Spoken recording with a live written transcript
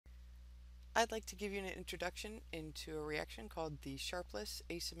I'd like to give you an introduction into a reaction called the Sharpless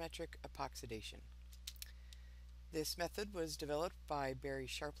Asymmetric Epoxidation. This method was developed by Barry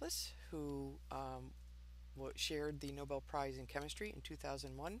Sharpless, who shared the Nobel Prize in Chemistry in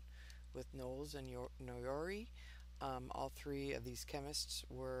 2001 with Knowles and Noyori. All three of these chemists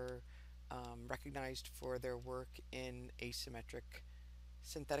were recognized for their work in asymmetric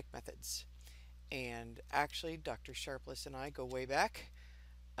synthetic methods. And actually, Dr. Sharpless and I go way back.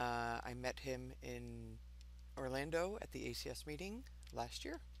 I met him in Orlando at the ACS meeting last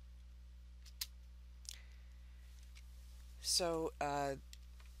year. So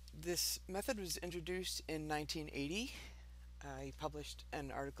this method was introduced in 1980. He published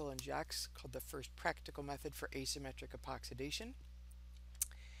an article in JACS called The First Practical Method for Asymmetric Epoxidation.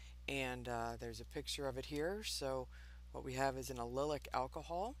 And there's a picture of it here. So what we have is an allylic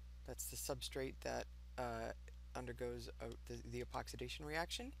alcohol. That's the substrate that undergoes the epoxidation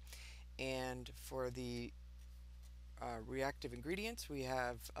reaction. And for the reactive ingredients, we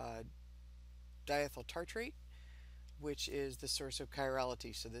have diethyl tartrate, which is the source of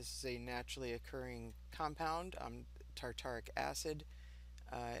chirality. So this is a naturally occurring compound. Tartaric acid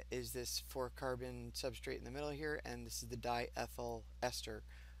is this 4-carbon substrate in the middle here, and this is the diethyl ester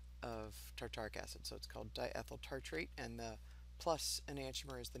of tartaric acid. So it's called diethyl tartrate, and the plus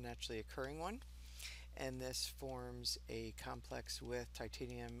enantiomer is the naturally occurring one. And this forms a complex with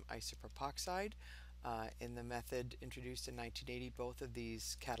titanium isopropoxide. In the method introduced in 1980, both of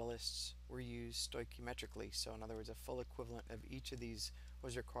these catalysts were used stoichiometrically. So in other words, a full equivalent of each of these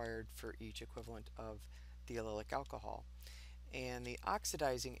was required for each equivalent of the allylic alcohol. And the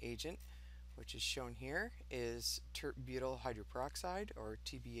oxidizing agent, which is shown here, is tert-butyl hydroperoxide, or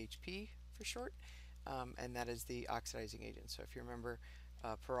TBHP for short, and that is the oxidizing agent. So if you remember,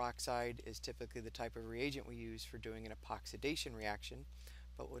 peroxide is typically the type of reagent we use for doing an epoxidation reaction,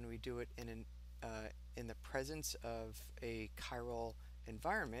 but when we do it in the presence of a chiral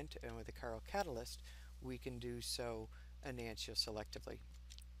environment and with a chiral catalyst, we can do so enantioselectively.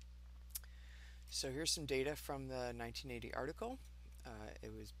 So here's some data from the 1980 article.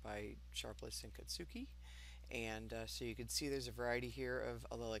 It was by Sharpless and Katsuki. And so you can see there's a variety here of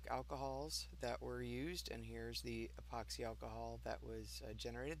allylic alcohols that were used, and here's the epoxy alcohol that was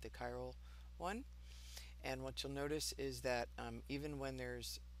generated, the chiral one. And what you'll notice is that even when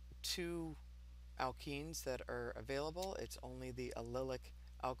there's two alkenes that are available, it's only the allylic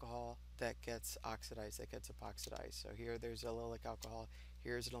alcohol that gets oxidized, that gets epoxidized. So here there's allylic alcohol,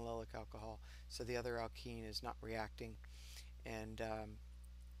 here's an allylic alcohol, so the other alkene is not reacting. And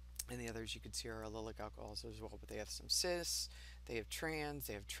the others you can see are allylic alcohols as well, but they have some cis, they have trans,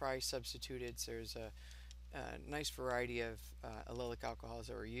 they have tri-substituted, so there's a nice variety of allylic alcohols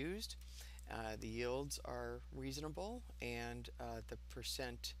that were used. The yields are reasonable, and the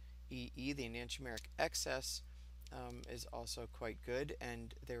percent EE, the enantiomeric excess, is also quite good,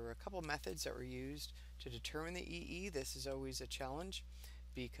 and there were a couple methods that were used to determine the EE. This is always a challenge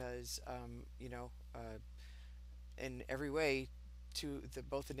because in every way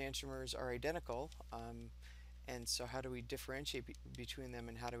both enantiomers are identical, and so how do we differentiate between them,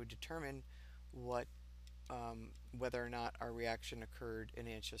 and how do we determine whether or not our reaction occurred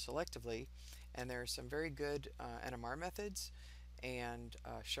enantioselectively? And there are some very good NMR methods, and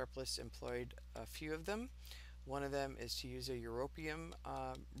Sharpless employed a few of them. One of them is to use a europium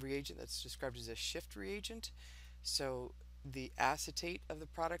reagent that's described as a shift reagent. So the acetate of the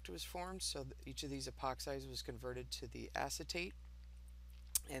product was formed, so each of these epoxides was converted to the acetate,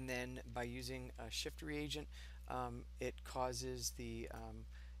 and then by using a shift reagent, it causes the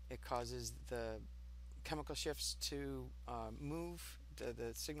chemical shifts to move,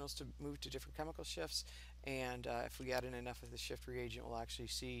 the signals to move to different chemical shifts, and if we add in enough of the shift reagent, we'll actually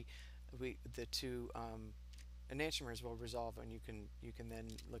see the two enantiomers will resolve, and you can then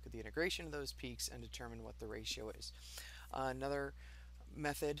look at the integration of those peaks and determine what the ratio is. Another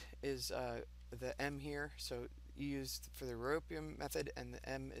method is the M here, so used for the europium method, and the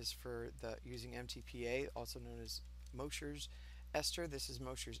M is for the using MTPA, also known as Mosher's ester. This is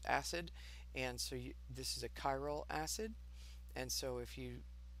Mosher's acid, and so this is a chiral acid, and so if you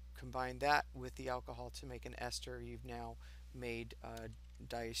combine that with the alcohol to make an ester, you've now made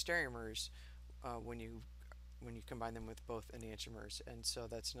diastereomers when you combine them with both enantiomers, and so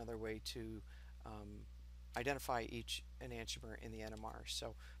that's another way to identify each enantiomer in the NMR.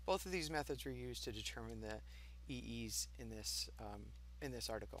 So both of these methods were used to determine the EEs in this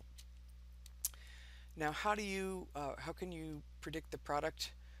article. Now, how can you predict the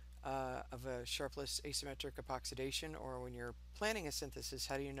product of a Sharpless asymmetric epoxidation, or when you're planning a synthesis,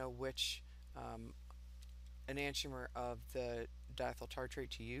 how do you know which enantiomer of the diethyl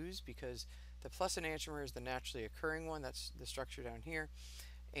tartrate to use, because the plus enantiomer is the naturally occurring one. That's the structure down here.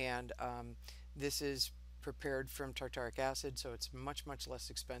 And this is prepared from tartaric acid, so it's much, much less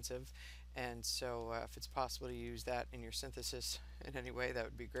expensive. And so if it's possible to use that in your synthesis in any way, that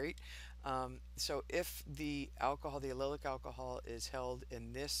would be great. So if the alcohol, the allylic alcohol, is held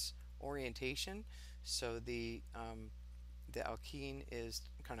in this orientation, so the alkene is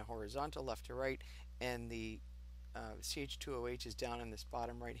kind of horizontal left to right, and the CH2OH is down in this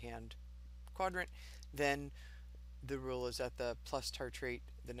bottom right hand quadrant, then the rule is that the plus tartrate,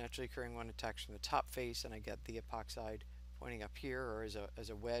 the naturally occurring one, attacks from the top face, and I get the epoxide pointing up here, or as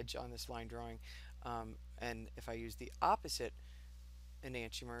a wedge on this line drawing. And if I use the opposite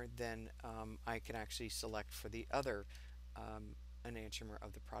enantiomer, then I can actually select for the other enantiomer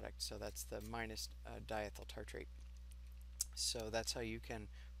of the product. So that's the minus diethyl tartrate. So that's how you can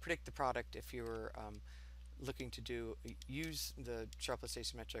predict the product if you're looking to use the Sharpless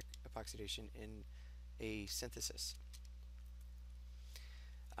Asymmetric Epoxidation in a synthesis.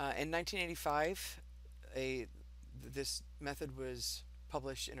 In 1985, this method was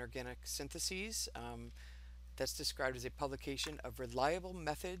published in Organic Syntheses. That's described as a publication of reliable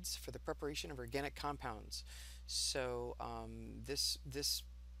methods for the preparation of organic compounds. So this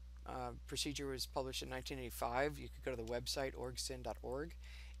procedure was published in 1985. You could go to the website orgsyn.org,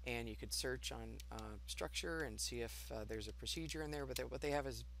 and you could search on structure and see if there's a procedure in there. But what they have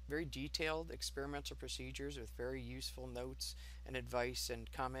is very detailed experimental procedures with very useful notes and advice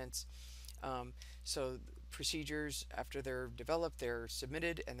and comments. So procedures, after they're developed, they're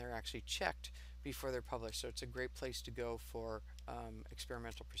submitted and they're actually checked before they're published. So it's a great place to go for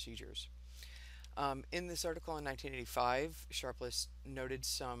experimental procedures. In this article in 1985, Sharpless noted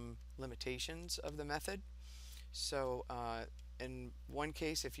some limitations of the method. So in one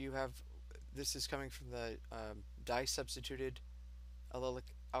case, if you have, this is coming from the dye-substituted allylic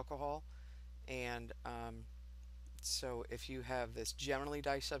alcohol, and so if you have this generally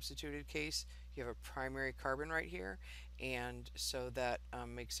dye-substituted case, you have a primary carbon right here, and so that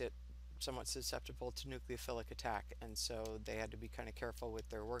makes it somewhat susceptible to nucleophilic attack, and so they had to be kind of careful with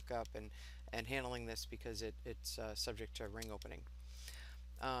their workup and handling this, because it's subject to ring opening.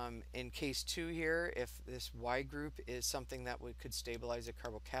 In case 2 here, if this Y group is something that could stabilize a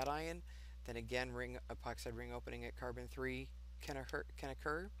carbocation, then again epoxide ring opening at carbon 3 can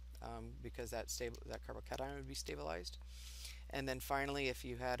occur, because that carbocation would be stabilized. And then finally, if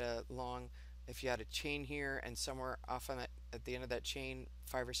you had a chain here, and somewhere off on at the end of that chain,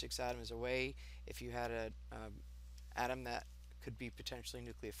 5 or 6 atoms away, if you had an atom that could be potentially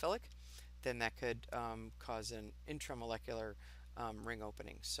nucleophilic, then that could cause an intramolecular ring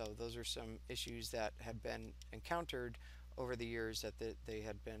opening. So those are some issues that had been encountered over the years that they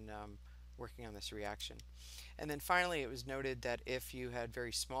had been working on this reaction. And then finally, it was noted that if you had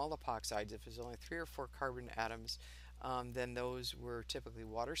very small epoxides, if there's only 3 or 4 carbon atoms, then those were typically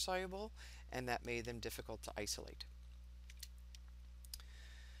water soluble, and that made them difficult to isolate.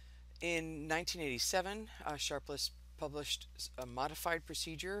 In 1987, Sharpless published a modified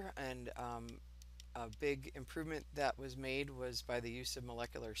procedure, and a big improvement that was made was by the use of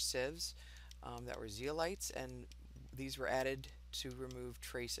molecular sieves that were zeolites, and these were added to remove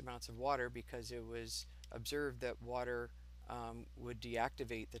trace amounts of water, because it was observed that water would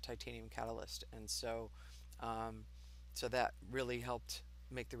deactivate the titanium catalyst, and so that really helped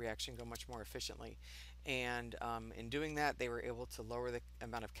make the reaction go much more efficiently. And in doing that, they were able to lower the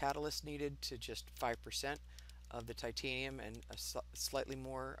amount of catalyst needed to just 5% of the titanium, and slightly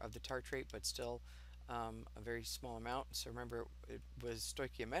more of the tartrate, but still a very small amount. So remember, it was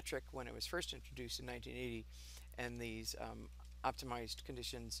stoichiometric when it was first introduced in 1980, and these optimized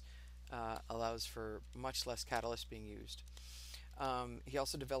conditions allows for much less catalyst being used. He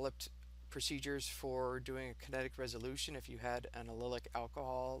also developed procedures for doing a kinetic resolution. If you had an allylic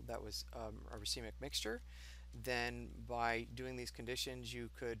alcohol that was a racemic mixture, then by doing these conditions, you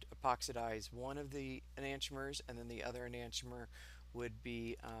could epoxidize one of the enantiomers, and then the other enantiomer would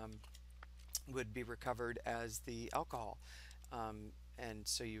be recovered as the alcohol. And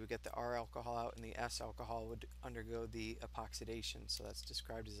so you would get the R alcohol out, and the S alcohol would undergo the epoxidation. So that's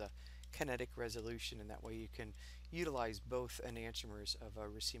described as a kinetic resolution, and that way you can utilize both enantiomers of a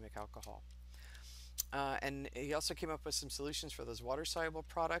racemic alcohol. And he also came up with some solutions for those water-soluble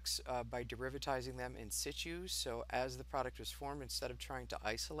products by derivatizing them in situ. So as the product was formed, instead of trying to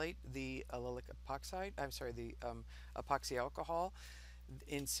isolate the allylic epoxide, the epoxy alcohol,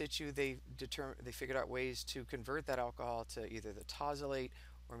 in situ they figured out ways to convert that alcohol to either the tosylate,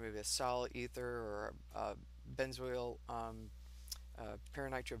 or maybe a sol ether, or benzoyl,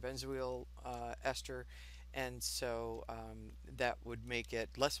 paranitrobenzoyl ester, and so that would make it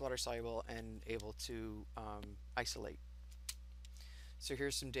less water soluble and able to isolate. So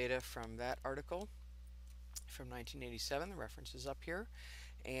here's some data from that article from 1987. The reference is up here.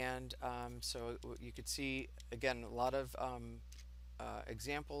 And so you could see, again, a lot of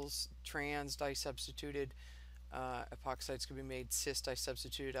examples. Trans disubstituted epoxides could be made. Cis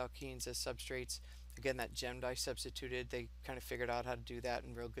disubstituted alkenes as substrates. Again, that gem disubstituted, they kind of figured out how to do that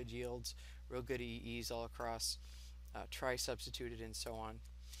in real good yields, real good EEs all across. Tri-substituted and so on.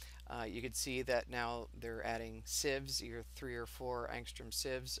 You can see that now they're adding sieves, either 3 or 4 angstrom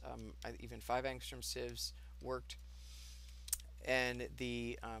sieves, even 5 angstrom sieves worked. And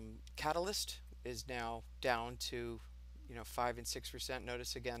the catalyst is now down to 5 and 6%.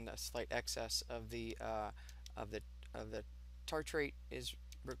 Notice again a slight excess of the of the of the tartrate is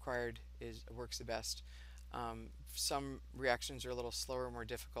required, works the best. Some reactions are a little slower, more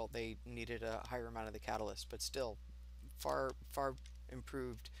difficult. They needed a higher amount of the catalyst, but still far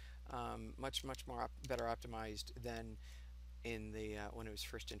improved, much more better optimized than in the when it was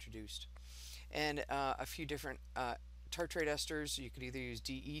first introduced. And a few different tartrate esters. You could either use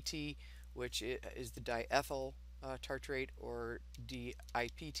DET, which is the diethyl tartrate, or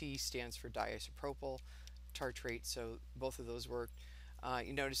DIPT stands for diisopropyl tartrate. So both of those work.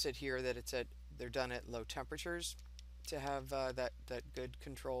 You notice it here that they're done at low temperatures to have that good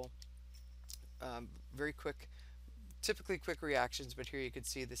control. Very quick, typically quick reactions, but here you can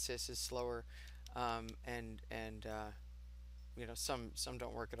see the cis is slower, and some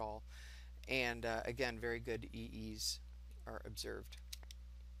don't work at all. And again, very good EEs are observed.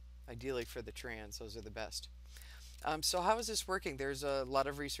 Ideally for the trans, those are the best. So how is this working? There's a lot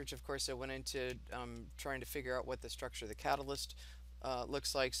of research, of course, that went into trying to figure out what the structure of the catalyst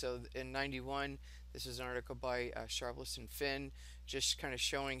looks like. So in 91, this is an article by Sharpless and Finn, just kind of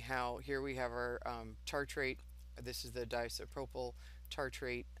showing how here we have our tartrate. This is the diisopropyl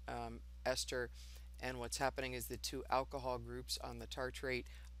tartrate ester, and what's happening is the 2 alcohol groups on the tartrate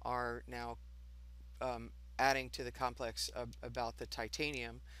are now adding to the complex about the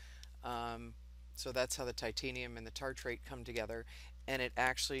titanium. So that's how the titanium and the tartrate come together, and it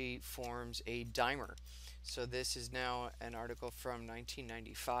actually forms a dimer. So this is now an article from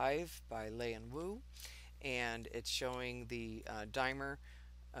 1995 by Lei and Wu, and it's showing the dimer,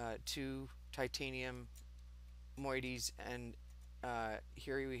 2 titanium moieties, and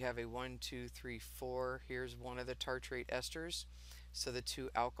here we have a 1, 2, 3, 4. Here's one of the tartrate esters. So the 2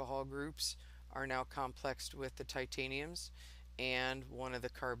 alcohol groups are now complexed with the titaniums, and one of the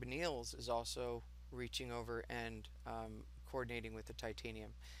carbonyls is also reaching over and coordinating with the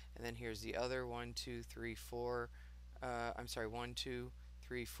titanium. And then here's the other 1, 2, 3, 4. I'm sorry, 1, 2,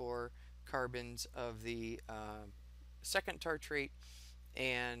 3, 4 carbons of the second tartrate,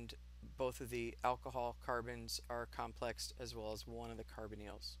 and both of the alcohol carbons are complexed, as well as one of the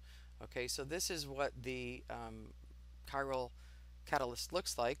carbonyls. Okay, so this is what the chiral catalyst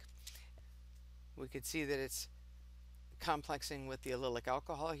looks like. We could see that it's complexing with the allylic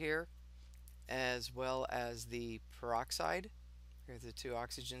alcohol here, as well as the peroxide. Here's the 2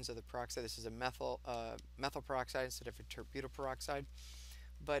 oxygens of the peroxide. This is a methyl peroxide instead of a terbutyl peroxide.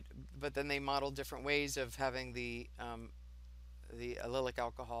 But then they modeled different ways of having the allylic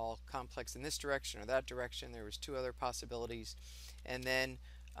alcohol complex in this direction or that direction. There was 2 other possibilities, and then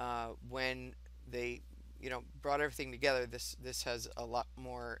when they brought everything together, this has a lot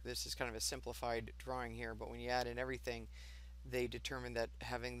more. This is kind of a simplified drawing here, but when you add in everything, they determined that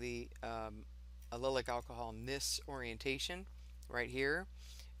having the allylic alcohol in this orientation right here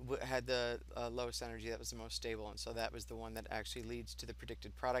had the lowest energy, that was the most stable, and so that was the one that actually leads to the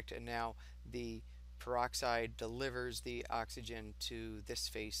predicted product. And now the peroxide delivers the oxygen to this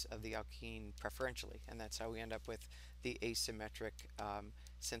face of the alkene preferentially, and that's how we end up with the asymmetric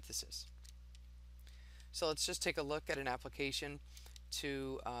synthesis. So let's just take a look at an application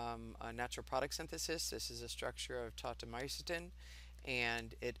to a natural product synthesis. This is a structure of tautomycetin,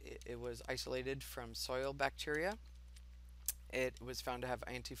 and it was isolated from soil bacteria. It was found to have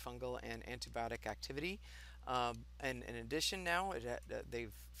antifungal and antibiotic activity. And in addition, now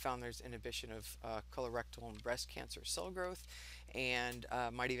they've found there's inhibition of colorectal and breast cancer cell growth, and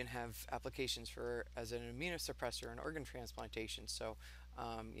might even have applications as an immunosuppressor in organ transplantation. So,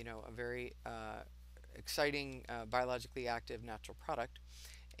 a very exciting, biologically active natural product.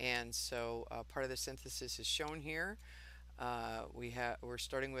 And so part of the synthesis is shown here. We're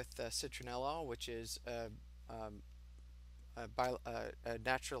starting with citronellol, which is a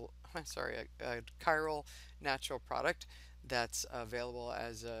natural, a chiral natural product that's available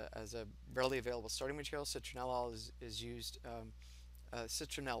as a readily available starting material. Citronellol is used.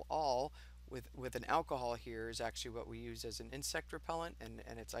 Citronellol with an alcohol here is actually what we use as an insect repellent, and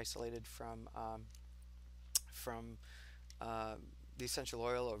it's isolated from uh, the essential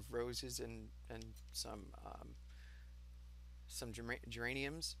oil of roses and some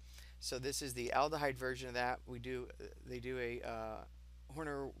geraniums. So this is the aldehyde version of that. They do a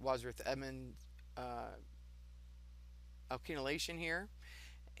Horner Wadsworth Edmunds uh, alkylation here,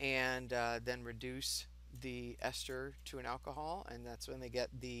 and then reduce the ester to an alcohol, and that's when they get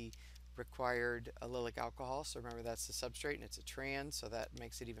the required allylic alcohol. So remember, that's the substrate, and it's a trans, so that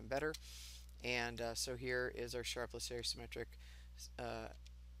makes it even better. And so here is our Sharpless Asymmetric uh,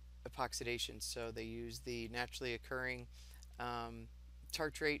 Epoxidation. So they use the naturally occurring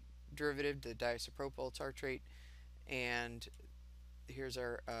tartrate derivative, the diisopropyl tartrate, and here's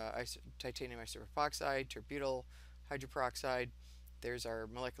our titanium isopropoxide, terbutyl hydroperoxide. There's our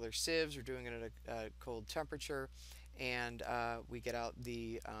molecular sieves. We're doing it at a cold temperature, and we get out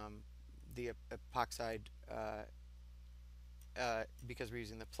the epoxide. Because we're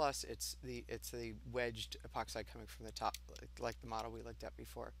using the plus, it's the wedged epoxide coming from the top, like the model we looked at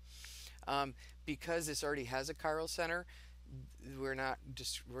before. Because this already has a chiral center, we're not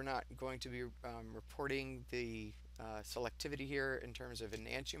going to be reporting the selectivity here in terms of an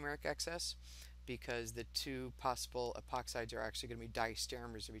enantiomeric excess, because the two possible epoxides are actually going to be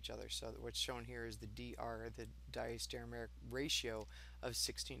diastereomers of each other. So what's shown here is the DR, the diastereomeric ratio of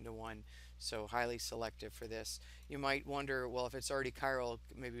 16:1. So highly selective for this. You might wonder, well, if it's already chiral,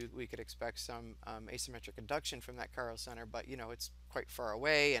 maybe we could expect some asymmetric induction from that chiral center, but you know, it's quite far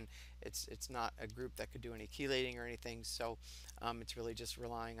away, and it's not a group that could do any chelating or anything. So it's really just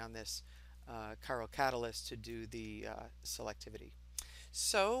relying on this chiral catalyst to do the selectivity.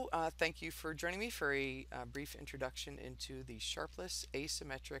 So thank you for joining me for a brief introduction into the Sharpless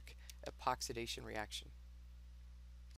asymmetric epoxidation reaction.